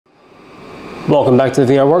Welcome back to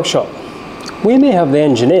the VR workshop. We may have the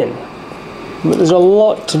engine in, but there's a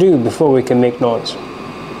lot to do before we can make noise.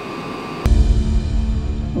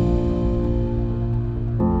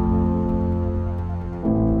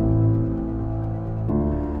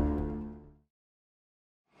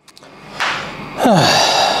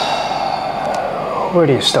 Where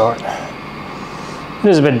do you start? It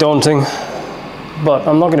is a bit daunting, but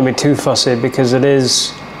I'm not going to be too fussy because it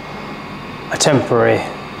is a temporary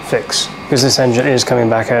fix, because this engine is coming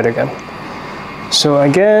back out again. So I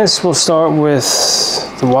guess we'll start with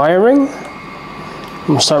the wiring.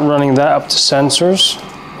 We'll start running that up to sensors,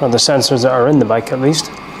 or the sensors that are in the bike at least.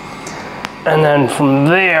 And then from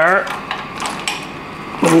there,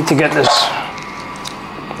 we need to get this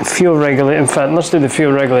fuel regulator. In fact, let's do the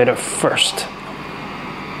fuel regulator first,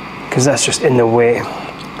 because that's just in the way.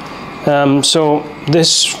 So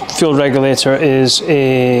this fuel regulator is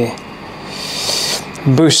a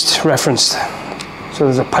boost referenced. So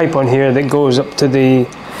there's a pipe on here that goes up to the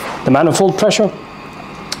manifold pressure.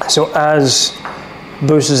 So as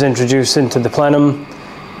boost is introduced into the plenum,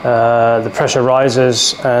 the pressure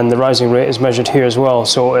rises, and the rising rate is measured here as well.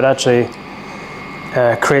 So it actually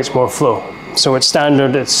creates more flow. So it's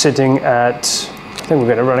standard, it's sitting at, I think we've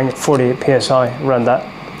got it running at 48 psi, around that.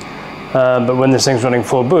 But when this thing's running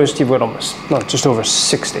full boost, you've got almost, no, just over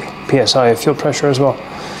 60 psi of fuel pressure as well.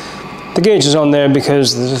 The gauge is on there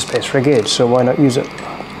because there's a space for a gauge, so why not use it?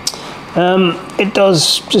 It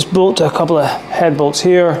does just bolt to a couple of head bolts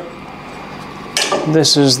here.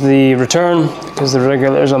 This is the return, because the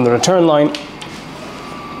regulator is on the return line.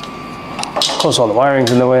 Of course, all the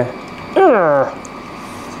wiring's in the way.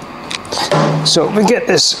 So we get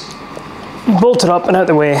this bolted up and out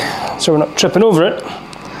the way, so we're not tripping over it,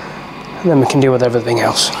 and then we can deal with everything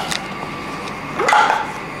else.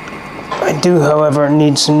 I do, however,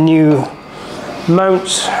 need some new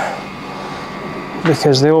mounts,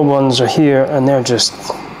 because the old ones are here and they're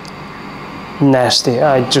just nasty.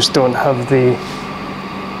 I just don't have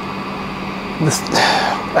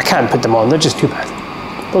I can't put them on, they're just too bad.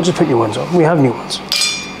 They'll just put new ones on. We have new ones.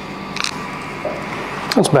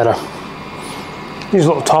 That's better. These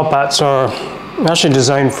little top hats are actually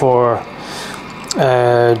designed for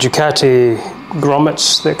Ducati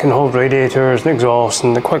grommets that can hold radiators and exhaust,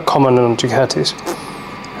 and they're quite common on Ducatis.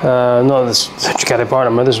 Not this Ducati part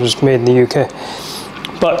number, this was made in the UK.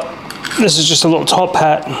 But this is just a little top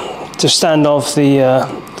hat to stand off the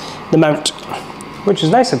mount, which is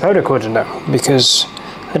nice and powder coated now, because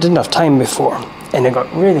I didn't have time before and it got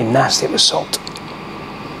really nasty with salt.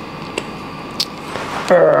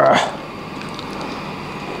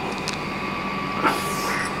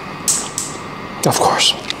 Of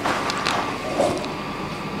course.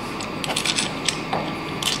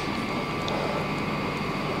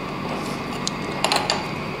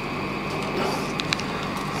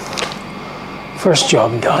 First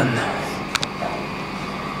job done.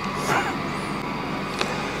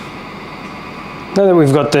 Now that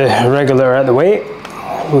we've got the regulator out of the way,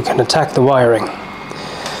 we can attack the wiring.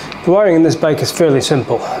 The wiring in this bike is fairly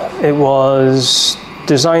simple. It was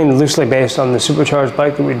designed loosely based on the supercharged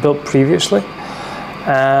bike that we'd built previously,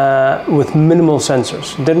 with minimal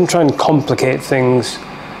sensors. Didn't try and complicate things,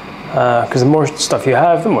 because the more stuff you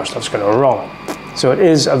have, the more stuff's going to go wrong. So it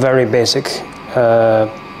is a very basic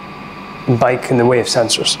bike in the way of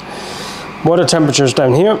sensors. Water temperatures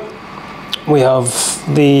down here. We have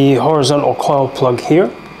the horizontal coil plug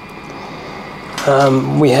here.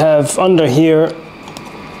 We have under here,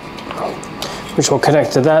 which will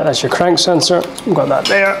connect to that. That's your crank sensor. We've got that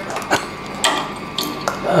there.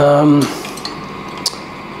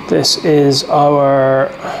 This is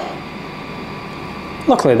our,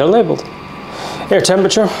 luckily they're labeled, air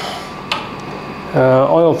temperature,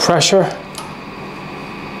 oil pressure.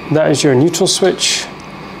 That is your neutral switch.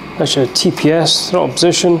 That's your TPS, throttle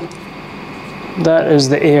position. That is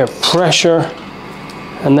the air pressure.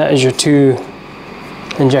 And that is your two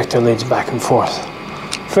injector leads back and forth.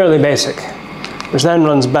 Fairly basic. Which then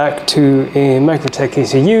runs back to a Microtech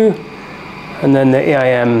ECU and then the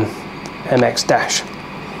AIM MX dash.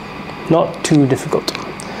 Not too difficult.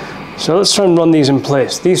 So let's try and run these in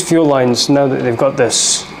place. These fuel lines, now that they've got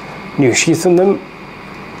this new sheath in them,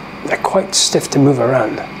 they're quite stiff to move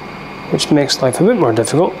around, which makes life a bit more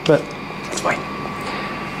difficult, but it's fine.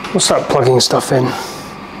 We'll start plugging stuff in.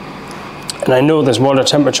 And I know this water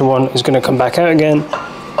temperature one is going to come back out again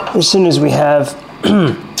as soon as we have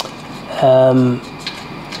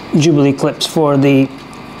Jubilee clips for the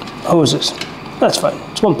hoses. That's fine,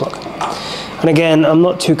 it's one plug. And again, I'm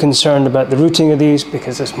not too concerned about the routing of these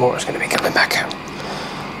because this motor is going to be coming back out.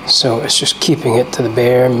 So it's just keeping it to the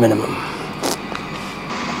bare minimum.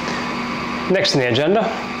 next on the agenda,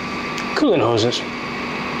 coolant hoses.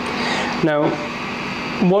 Now,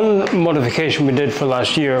 one modification we did for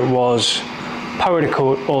last year was powder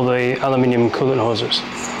coat all the aluminium coolant hoses.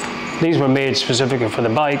 These were made specifically for the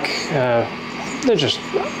bike. They're just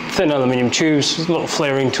thin aluminium tubes, a little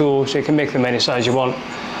flaring tool, so you can make them any size you want.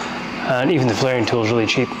 And even the flaring tool is really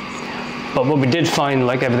cheap. But what we did find,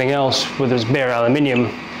 like everything else, with this bare aluminium,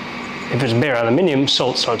 if it's bare aluminium,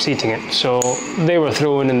 salt starts eating it. So they were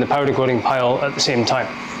thrown in the powder coating pile at the same time.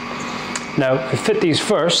 Now, we fit these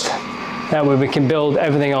first, that way we can build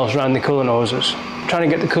everything else around the coolant hoses. Trying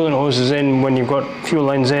to get the coolant hoses in when you've got fuel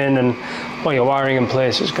lines in and all your wiring in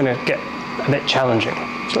place, it's going to get a bit challenging.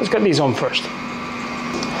 So let's get these on first.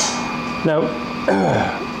 Now,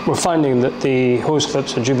 we're finding that the hose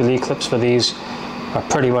clips or Jubilee clips for these are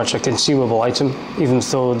pretty much a consumable item, even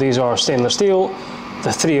though these are stainless steel.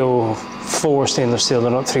 The 304 stainless steel, they're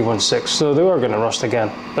not 316, so they are going to rust again,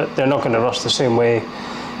 but they're not going to rust the same way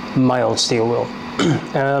mild steel will.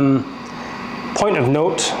 Point of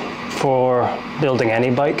note for building any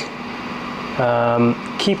bike,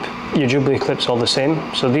 keep your Jubilee clips all the same.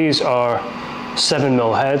 So these are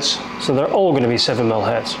 7mm heads, so they're all going to be 7mm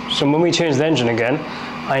heads. So when we change the engine again,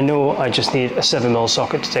 I know I just need a 7mm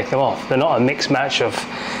socket to take them off. They're not a mix match of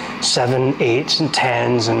 7, 8s and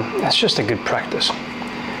 10s, and that's just a good practice.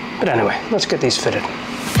 But anyway, let's get these fitted.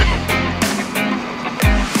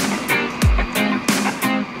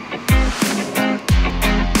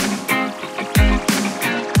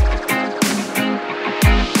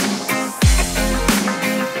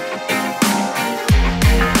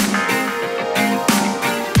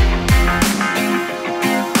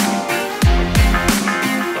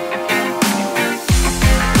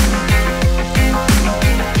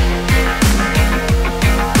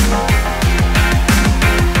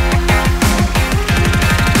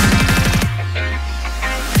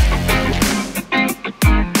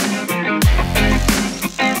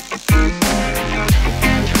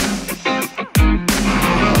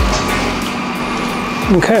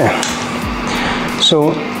 Okay,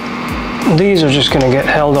 so these are just going to get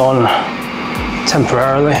held on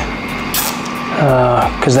temporarily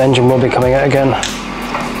because the engine will be coming out again.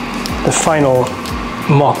 The final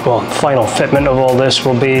final fitment of all this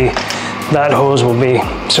will be, that hose will be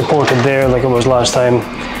supported there like it was last time.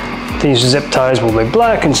 These zip ties will be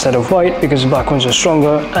black instead of white because the black ones are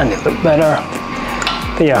stronger and they look better.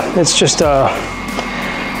 But yeah, it's just a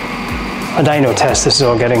dyno test this is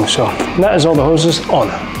all getting, so that is all the hoses on,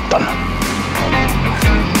 done.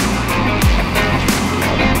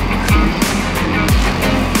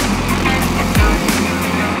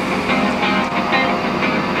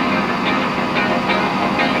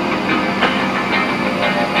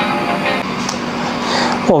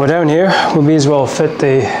 While we're down here, we'll be as well fit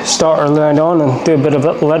the starter line on and do a bit of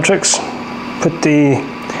electrics, put the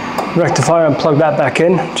rectifier and plug that back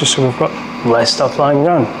in, just so we've got less stuff lying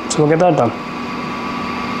around. So we'll get that done.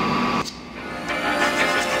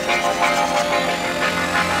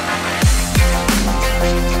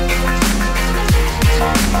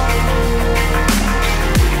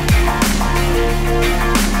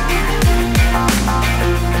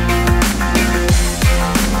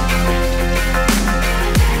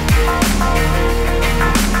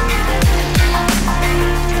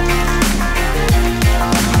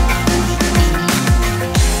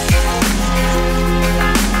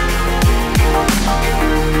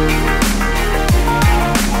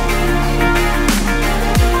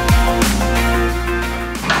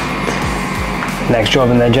 Next job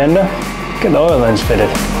on the agenda, get the oil lens fitted.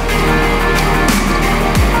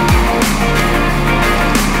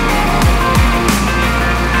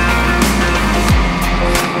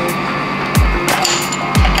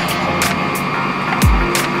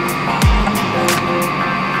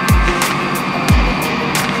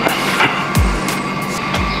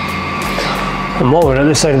 And while we're at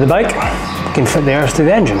this side of the bike, we can fit the earth to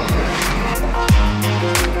the engine.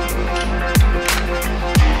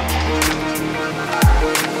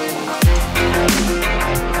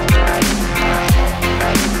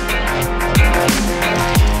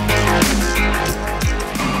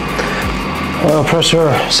 Oil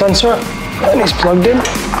pressure sensor, and it's plugged in.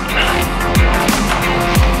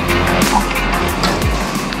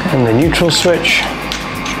 And the neutral switch,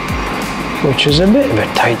 which is a bit of a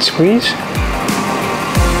tight squeeze.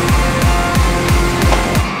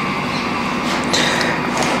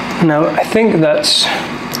 Now, I think that's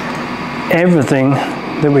everything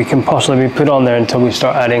that we can possibly put on there until we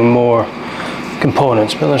start adding more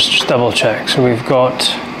components, but let's just double check. So we've got,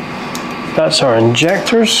 that's our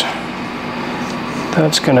injectors.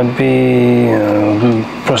 That's going to be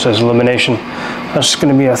process elimination. That's going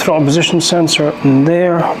to be a throttle position sensor in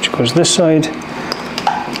there, which goes this side.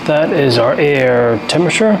 That is our air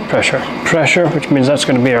temperature, pressure, which means that's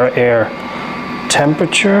going to be our air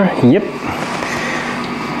temperature. Yep.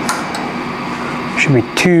 Should be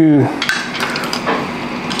 2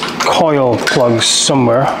 coil plugs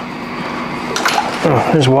somewhere. Oh,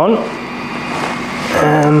 there's one.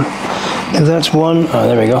 If that's one, oh,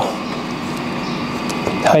 there we go.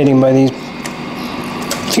 Hiding by these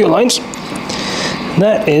fuel lines.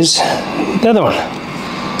 That is the other one.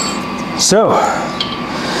 So,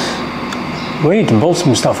 we need to bolt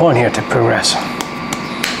some stuff on here to progress.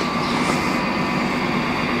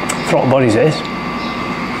 Throttle bodies it is.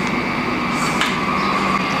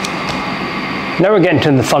 Now we're getting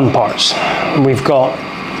to the fun parts. We've got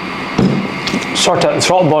sort out the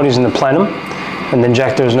throttle bodies in the plenum, and the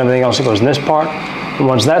injectors and everything else that goes in this part. And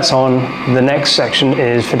once that's on, the next section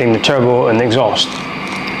is fitting the turbo and the exhaust.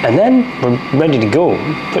 And then we're ready to go.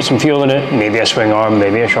 Put some fuel in it, maybe a swing arm,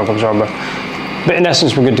 maybe a shock absorber. But in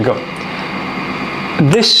essence, we're good to go.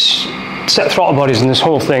 This set of throttle bodies and this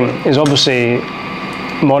whole thing is obviously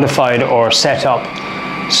modified or set up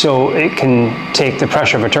so it can take the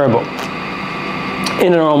pressure of a turbo.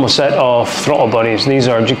 In a normal set of throttle bodies, these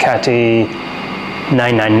are Ducati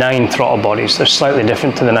 999 throttle bodies. They're slightly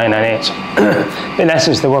different to the 998s. In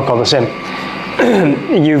essence, they work all the same.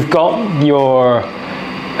 You've got your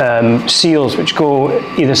seals which go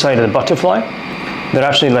either side of the butterfly. They're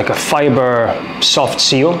actually like a fiber soft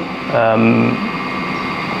seal,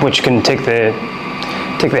 which can take the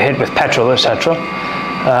hit with petrol, etc.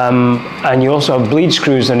 And you also have bleed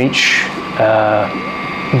screws on each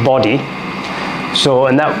body. So,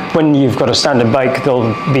 and that when you've got a standard bike,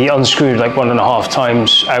 they'll be unscrewed like 1.5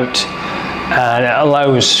 times out, and it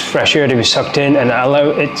allows fresh air to be sucked in, and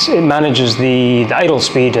it manages the idle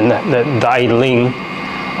speed and the idling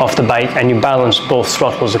of the bike, and you balance both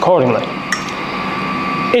throttles accordingly.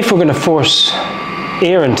 If we're going to force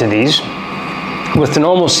air into these, with the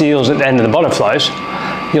normal seals at the end of the butterflies,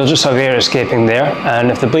 you'll just have air escaping there,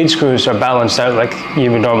 and if the bleed screws are balanced out like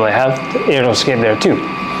you would normally have, the air will escape there too.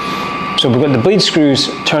 So we've got the bleed screws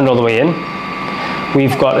turned all the way in.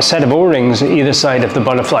 We've got a set of O-rings at either side of the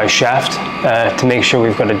butterfly shaft to make sure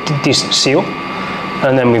we've got a decent seal.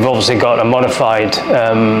 And then we've obviously got a modified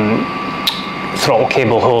throttle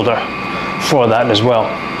cable holder for that as well.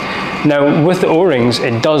 Now with the O-rings,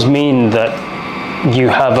 it does mean that you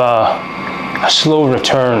have a slow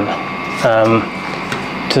return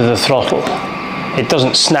to the throttle. It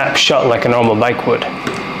doesn't snap shut like a normal bike would,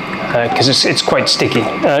 because it's quite sticky.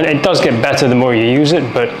 And it does get better the more you use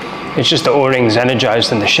it, but it's just the O-rings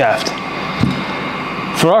energized in the shaft.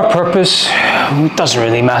 For our purpose, it doesn't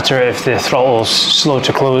really matter if the throttle's slow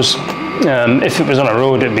to close. If it was on a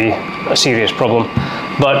road, it'd be a serious problem.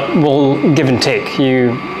 But we'll give and take.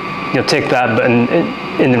 You'll take that, but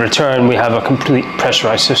in the return, we have a complete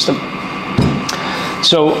pressurized system.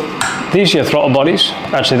 So these are your throttle bodies.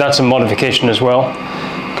 Actually, that's a modification as well,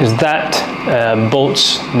 because that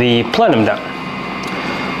bolts the plenum down.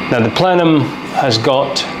 Now the plenum has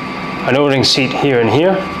got an O-ring seat here and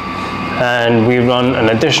here, and we run an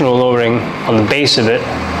additional O-ring on the base of it,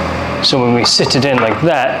 so when we sit it in like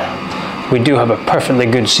that, we do have a perfectly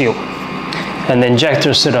good seal. And the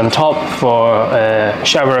injectors sit on top for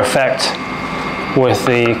shower effect with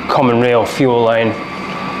the common rail fuel line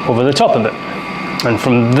over the top of it. And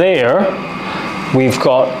from there, we've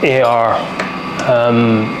got AR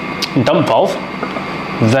dump valve,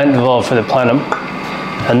 vent valve for the plenum,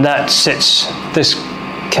 and that sits, this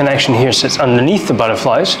connection here sits underneath the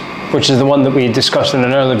butterflies, which is the one that we discussed in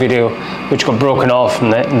an earlier video, which got broken off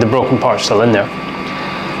and the broken part's still in there.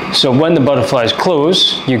 So when the butterflies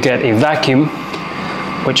close, you get a vacuum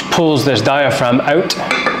which pulls this diaphragm out,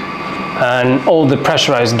 and all the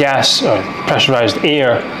pressurized gas or pressurized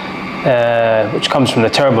air which comes from the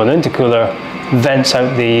turbo and intercooler vents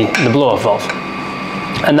out the blow-off valve.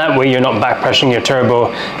 And that way you're not back pressuring your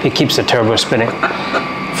turbo, it keeps the turbo spinning.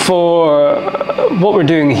 For what we're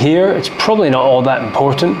doing here, it's probably not all that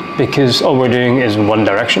important because all we're doing is in one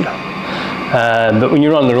direction. But when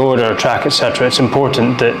you're on the road or a track, etc., it's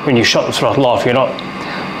important that when you shut the throttle off, you're not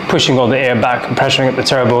pushing all the air back and pressuring up the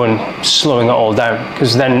turbo and slowing it all down,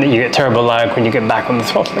 because then you get turbo lag when you get back on the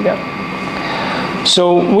throttle again.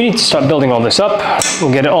 So we need to start building all this up.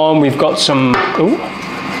 We'll get it on. We've got some,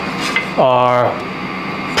 our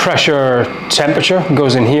pressure temperature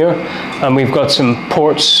goes in here, and we've got some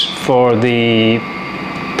ports for the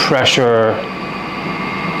pressure,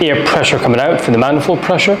 air pressure coming out for the manifold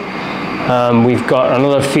pressure. We've got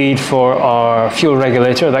another feed for our fuel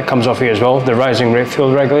regulator that comes off here as well, the rising rate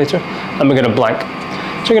fuel regulator, and we're going to blank.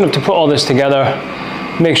 So So you're going to have to put all this together,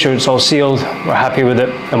 make sure it's all sealed, we're happy with it,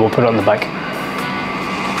 and we'll put it on the bike.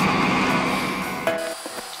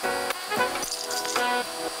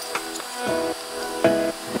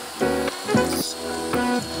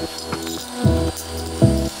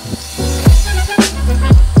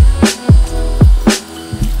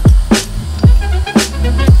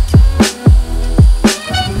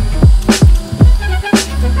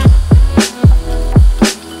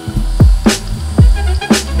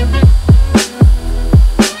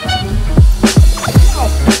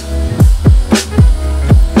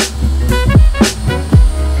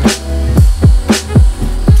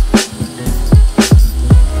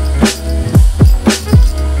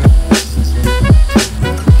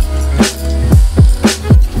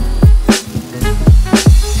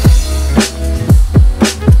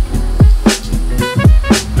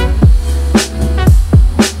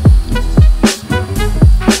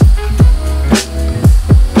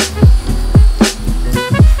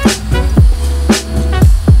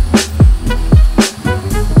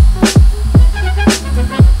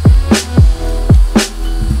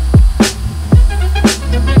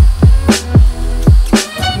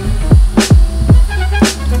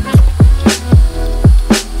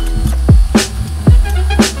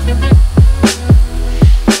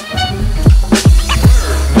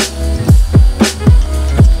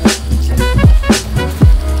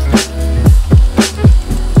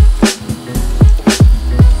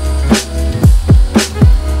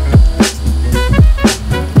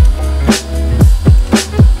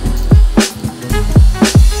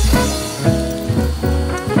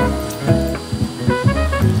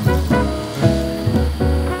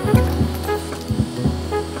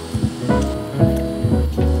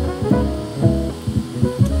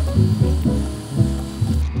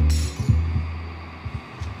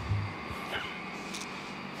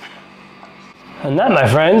 And that, my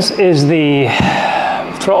friends, is the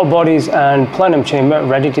throttle bodies and plenum chamber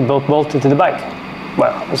ready to be bolted to the bike.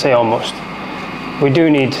 Well, I say almost. We do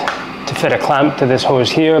need to fit a clamp to this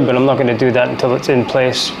hose here, but I'm not going to do that until it's in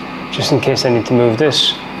place, just in case I need to move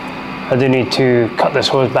this. I do need to cut this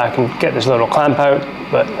hose back and get this little clamp out,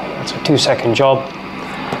 but that's a 2-second job.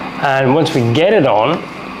 And once we get it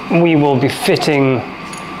on, we will be fitting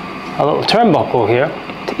a little turnbuckle here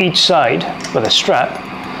to each side with a strap,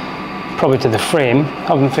 probably to the frame.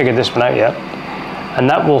 Haven't figured this one out yet. And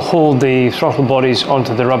that will hold the throttle bodies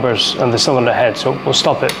onto the rubbers and the cylinder head, so we'll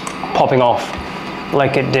stop it popping off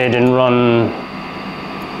like it did in run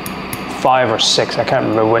 5 or 6, I can't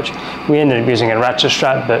remember which. We ended up using a ratchet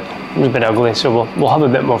strap, but it was a bit ugly, so we'll have a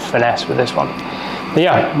bit more finesse with this one. But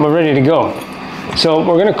yeah, we're ready to go. So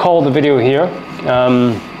we're going to call the video here.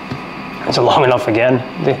 It's long enough again.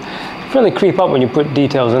 They really creep up when you put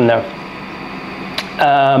details in there.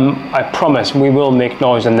 I promise we will make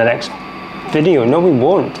noise in the next video. No, we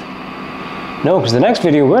won't. No, because the next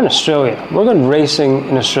video, we're in Australia. We're going racing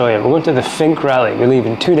in Australia. We're going to the Fink Rally. We leave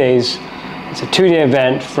in 2 days. It's a 2-day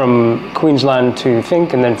event from Queensland to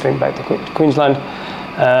Fink and then Fink back to Queensland.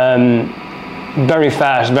 Very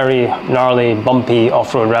fast, very gnarly, bumpy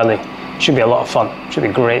off-road rally. Should be a lot of fun. Should be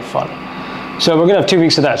great fun. So we're going to have 2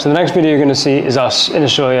 weeks of that. So the next video you're going to see is us in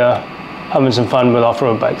Australia having some fun with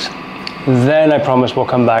off-road bikes. Then I promise we'll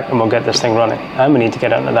come back and we'll get this thing running. And we need to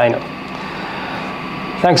get out on the dyno.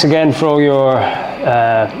 Thanks again for all your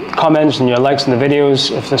comments and your likes on the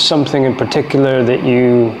videos. If there's something in particular that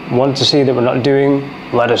you want to see that we're not doing,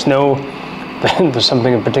 let us know. If there's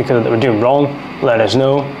something in particular that we're doing wrong, let us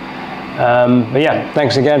know. But yeah,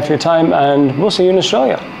 thanks again for your time, and we'll see you in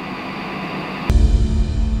Australia.